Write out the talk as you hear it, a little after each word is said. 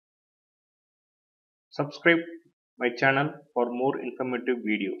Subscribe my channel for more informative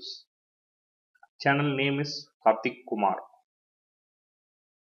videos. Channel name is Karthik Kumar.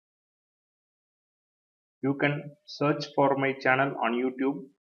 You can search for my channel on YouTube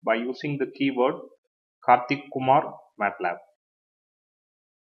by using the keyword Karthik Kumar Matlab.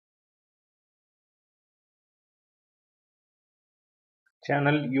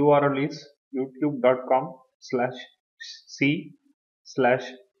 Channel URL is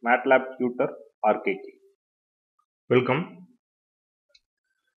youtube.com/c/MATLABTutorRKK. Welcome.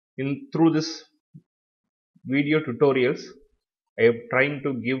 Through this video tutorials, I am trying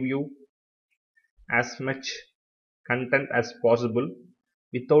to give you as much content as possible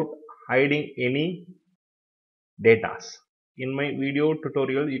without hiding any data. In my video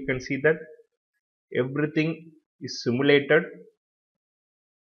tutorial, you can see that everything is simulated.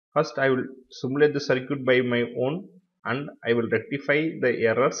 First, I will simulate the circuit by my own and I will rectify the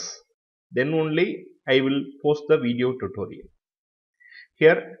errors. Then only I will post the video tutorial.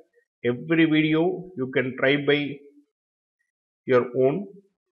 Here, every video you can try by your own.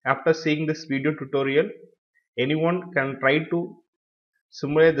 After seeing this video tutorial, anyone can try to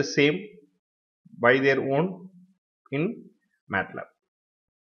simulate the same by their own in Matlab.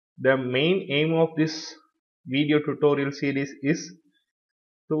 The main aim of this video tutorial series is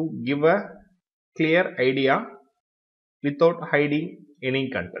to give a clear idea without hiding any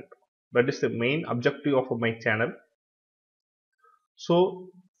content. That is the main objective of my channel. So,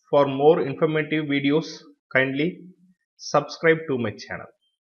 for more informative videos, kindly subscribe to my channel.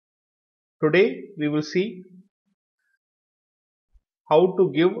 Today we will see how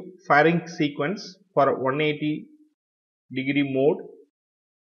to give firing sequence for a 180-degree mode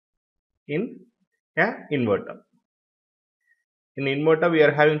in an inverter. In inverter we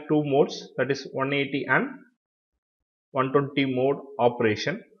are having two modes, that is 180 and 120 mode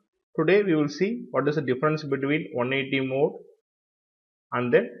operation. Today we will see what is the difference between 180 mode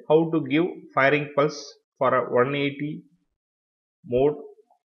and then how to give firing pulse for a 180 mode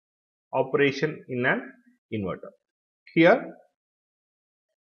operation in an inverter. Here,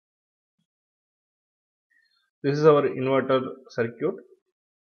 this is our inverter circuit.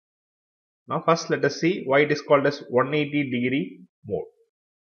 Now first let us see why it is called as 180-degree mode.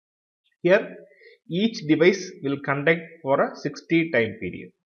 Here each device will conduct for a 60 time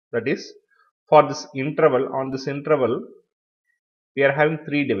period. That is, for this interval, on this interval we are having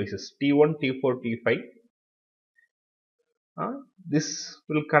three devices, T1, T4, T5. This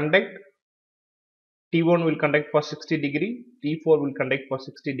will conduct, T1 will conduct for 60 degree, T4 will conduct for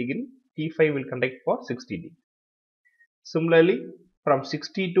 60 degree, T5 will conduct for 60 degree. Similarly, from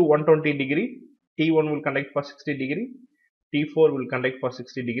 60 to 120 degree, T1 will conduct for 60 degree, T4 will conduct for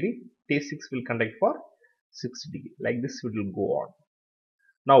 60 degree, T6 will conduct for 60 degree. Like this it will go on.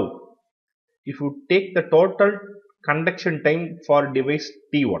 Now, if you take the total conduction time for device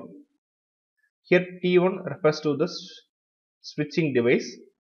T1, here T1 refers to the switching device.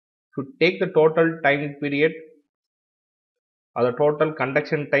 If you take the total time period or the total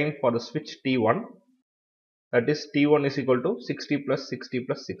conduction time for the switch T1, that is T1 is equal to 60 plus 60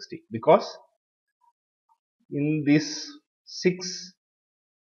 plus 60, because in these 6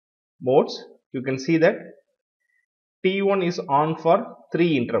 modes you can see that T1 is on for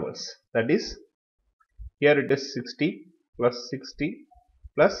 3 intervals, that is, here it is 60 plus 60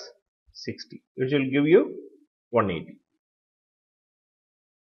 plus 60, which will give you 180.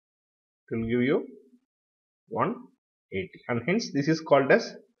 It will give you 180, and hence this is called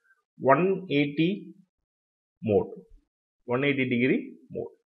as 180 mode, 180 degree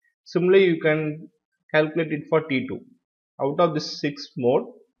mode. Similarly, you can calculate it for T2. Out of this 6 mode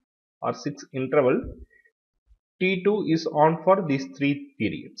or 6 interval, T2 is on for these 3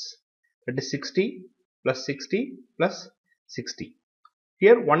 periods, that is 60 plus 60 plus 60.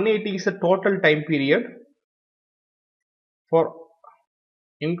 Here 180 is the total time period for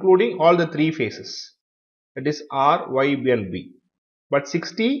including all the 3 phases, that is R, Y, B and B. But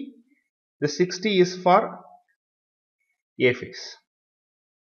 60, the 60 is for A phase,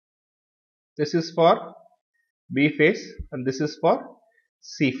 this is for B phase and this is for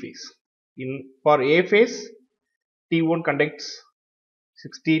C phase. For A phase, T1 conducts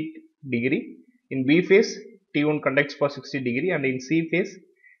 60 degree, in B phase T1 conducts for 60 degree, and in C phase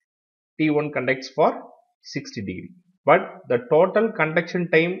T1 conducts for 60 degree. But the total conduction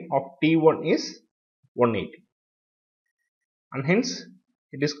time of T1 is 180, and hence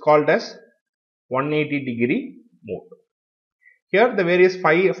it is called as 180 degree mode. Here the various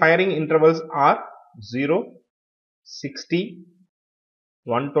firing intervals are 0, 60,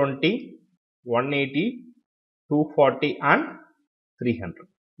 120, 180, 240 and 300.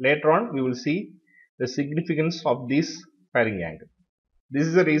 Later on we will see the significance of this firing angle. This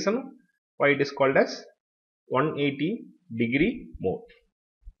is the reason why it is called as 180 degree mode.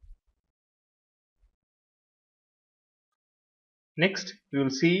 Next, we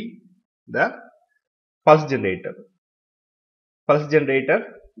will see the pulse generator. Pulse generator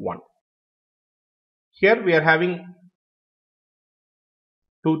 1. Here we are having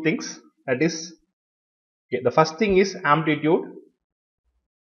two things, that is, the first thing is amplitude.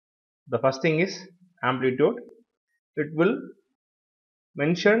 It will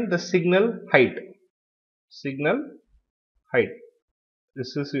mention the signal height.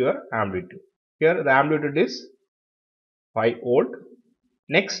 This is your amplitude. Here the amplitude is 5 volt.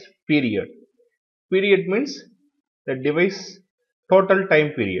 Next, period. Period means the device total time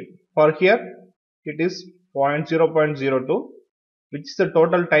period. For here it is 0.02, which is the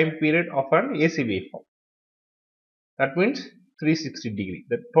total time period of an AC waveform. That means 360 degree.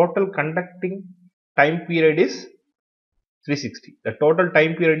 The total conducting time period is 360. The total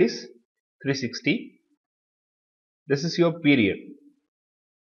time period is 360. This is your period.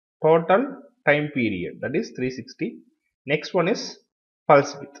 Total time period, that is 360. Next one is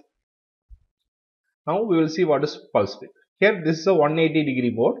pulse width. Now we will see what is pulse width. Here this is a 180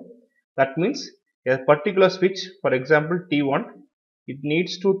 degree mode. That means a particular switch, for example T1, it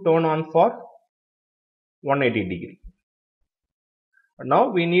needs to turn on for 180 degree.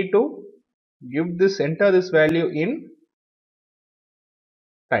 Now we need to enter this value in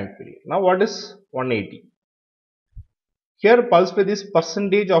time period. Now what is 180? Here pulse width is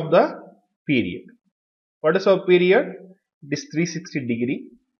percentage of the period. What is our period? It is 360 degree.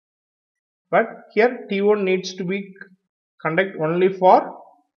 But here T1 needs to be conduct only for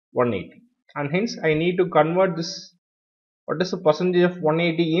 180, and hence I need to convert this. What is the percentage of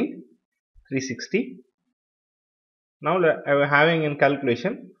 180 in 360? Now I am having in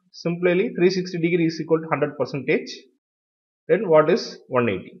calculation, simply 360 degree is equal to 100%. Then what is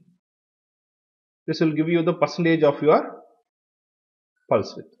 180? This will give you the percentage of your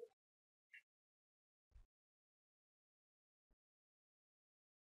pulse width.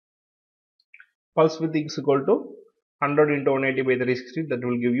 Pulse width is equal to 100 into 180 by 360, that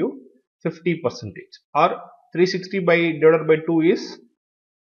will give you 50%, or 360 divided by 2 is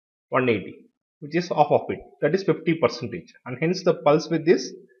 180, which is half of it, that is 50%, and hence the pulse width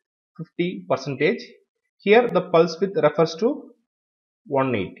is 50%. Here the pulse width refers to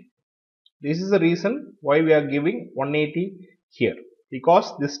 180. This is the reason why we are giving 180 here,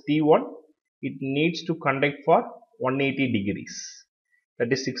 because this T1, it needs to conduct for 180 degrees,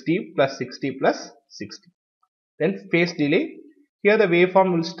 that is 60 plus 60 plus 60. Then phase delay. Here the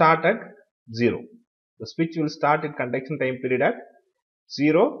waveform will start at 0. The switch will start in conduction time period at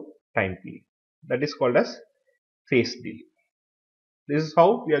 0 time period. That is called as phase delay. This is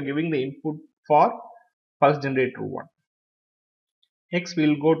how we are giving the input for pulse generator 1. Next we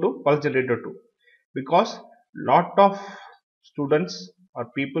will go to pulse generator 2, because lot of students or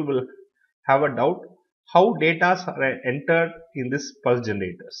people will have a doubt how data are entered in this pulse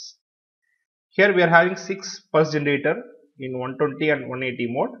generators. Here we are having 6 pulse generator in 120 and 180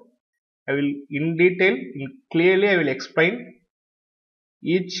 mode. I will in detail, clearly I will explain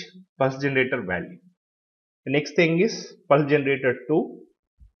each pulse generator value. The next thing is pulse generator 2.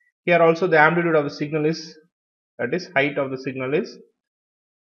 Here also the amplitude of the signal is, that is height of the signal is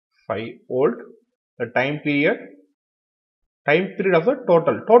 5 volt. The time period of the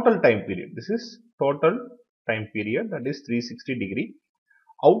total time period. This is total time period, that is 360 degree.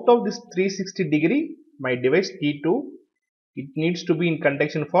 Out of this 360 degree, my device T2, it needs to be in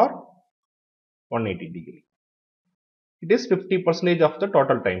conduction for 180 degree. It is 50% of the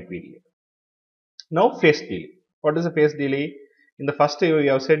total time period. Now phase delay. What is the phase delay? In the first we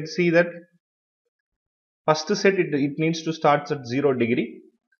have said, see that first set it needs to start at 0 degree.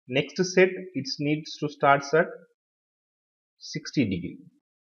 Next set it needs to start at 60 degree.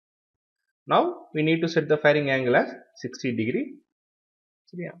 Now we need to set the firing angle as 60 degree.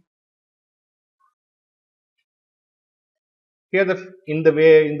 Yeah. Here in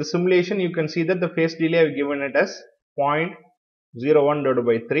the simulation you can see that the phase delay I have given it as 0.01 divided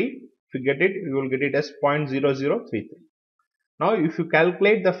by 3. If you get it, you will get it as 0.0033. Now if you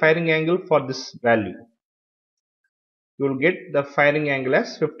calculate the firing angle for this value, you will get the firing angle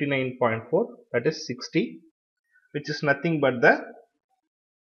as 59.4, that is 60, which is nothing but the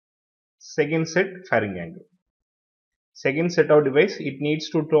second set firing angle. Second set of device, it needs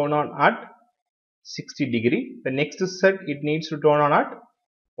to turn on at 60 degree. The next set it needs to turn on at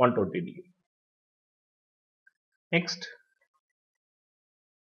 120 degree. Next,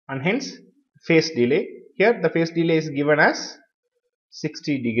 and hence phase delay. Here the phase delay is given as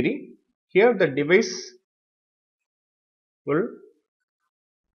 60 degree. Here the device will,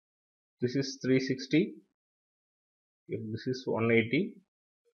 this is 360, if this is 180.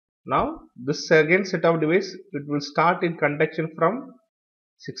 Now this second set of device, it will start in conduction from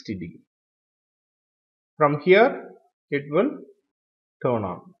 60 degree. From here it will turn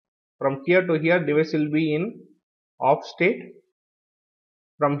on. From here to here device will be in off state.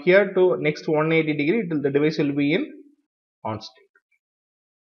 From here to next 180 degree till the device will be in on state.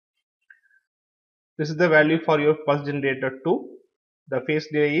 This is the value for your pulse generator 2. The phase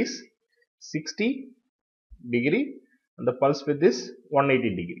delay is 60 degree and the pulse width is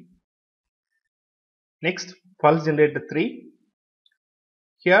 180 degree. Next, pulse generator 3.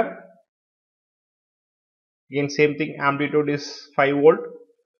 Here again same thing, amplitude is 5 volt.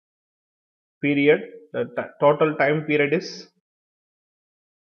 Period, the total time period is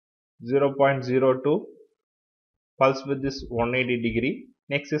 0.02. Pulse width is 180 degree.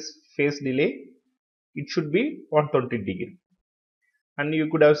 Next is phase delay. It should be 120 degree. And you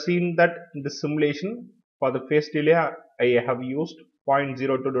could have seen that in the simulation for the phase delay I have used 0.02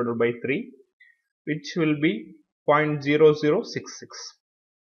 divided by 3, which will be 0.0066.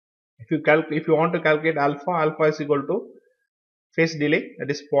 If you want to calculate alpha is equal to phase delay,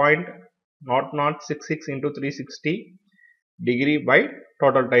 that is 0.0066 into 360 degree by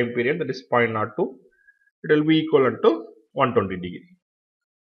total time period, that is 0.02. It will be equivalent to 120 degree.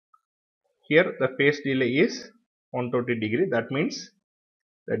 Here the phase delay is 120 degree. That means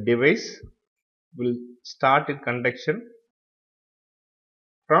the device will start in conduction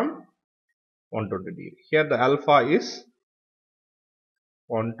from 120 degree. Here the alpha is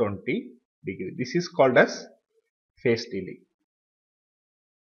 120 degree. This is called as phase delay.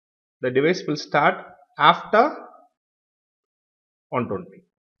 The device will start after 120.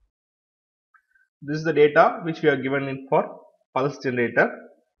 This is the data which we are given in for pulse generator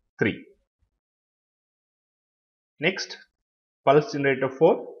 3. Next, pulse generator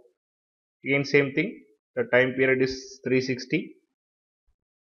 4. Again same thing. The time period is 360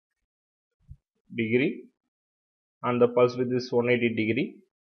 degree and the pulse width is 180 degree.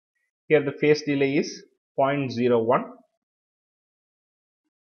 Here the phase delay is 0.01.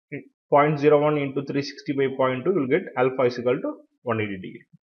 0.01 into 360 by 0.2, you will get alpha is equal to 180 degree.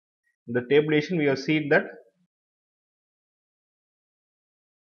 In the tabulation we have seen that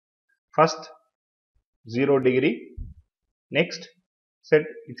first 0 degree, next set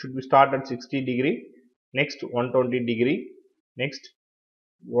it should be start at 60 degree, next 120 degree, next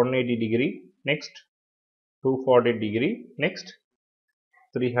 180 degree, next 240 degree, next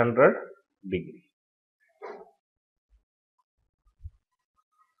 300 degree.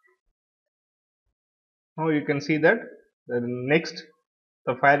 Now you can see that the next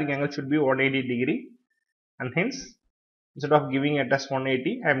the firing angle should be 180 degree, and hence instead of giving it as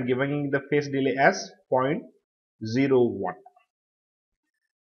 180, I am giving the phase delay as 0.01.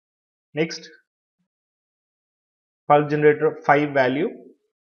 Next, pulse generator 5 value.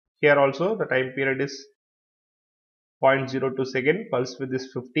 Here also the time period is 0.02 second, pulse width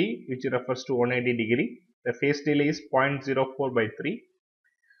is 50, which refers to 180 degree. The phase delay is 0.04 by 3.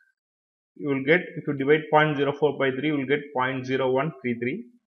 You will get, if you divide 0.04 by 3, you will get 0.0133.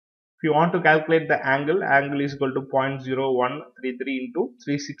 If you want to calculate the angle, angle is equal to 0.0133 into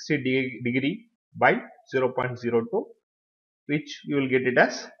 360 degree by 0.02, which you will get it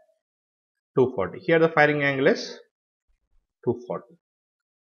as 240. Here the firing angle is 240.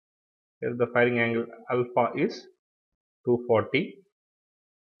 Here the firing angle alpha is 240,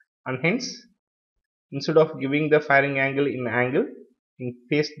 and hence instead of giving the firing angle in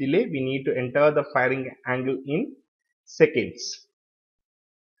phase delay, we need to enter the firing angle in seconds,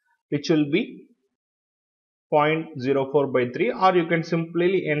 which will be 0.04 by 3, or you can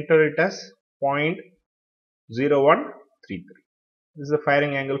simply enter it as 0.0133. This is the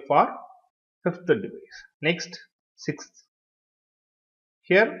firing angle for 5th device. Next, 6th.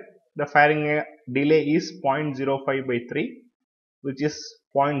 Here the firing delay is 0.05 by 3, which is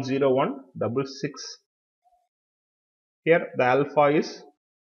 0.0166. Here the alpha is,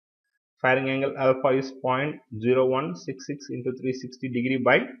 firing angle alpha is 0.0166 into 360 degree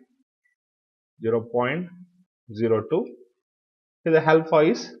by 0.02. Here the alpha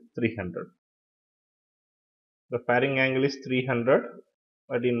is 300. The firing angle is 300,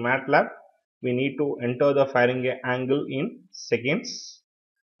 but in Matlab we need to enter the firing angle in seconds,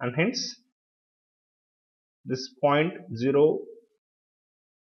 and hence this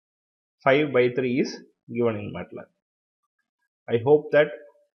 0.05 by 3 is given in Matlab. I hope that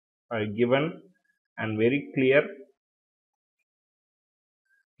I have given a very clear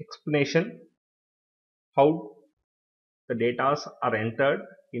explanation how the data are entered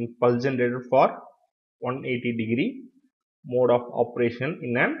in pulse generator for 180-degree mode of operation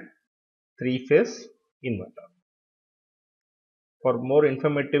in an 3-phase inverter. For more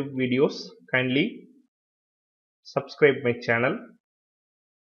informative videos, kindly subscribe my channel.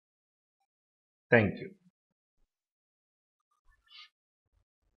 Thank you.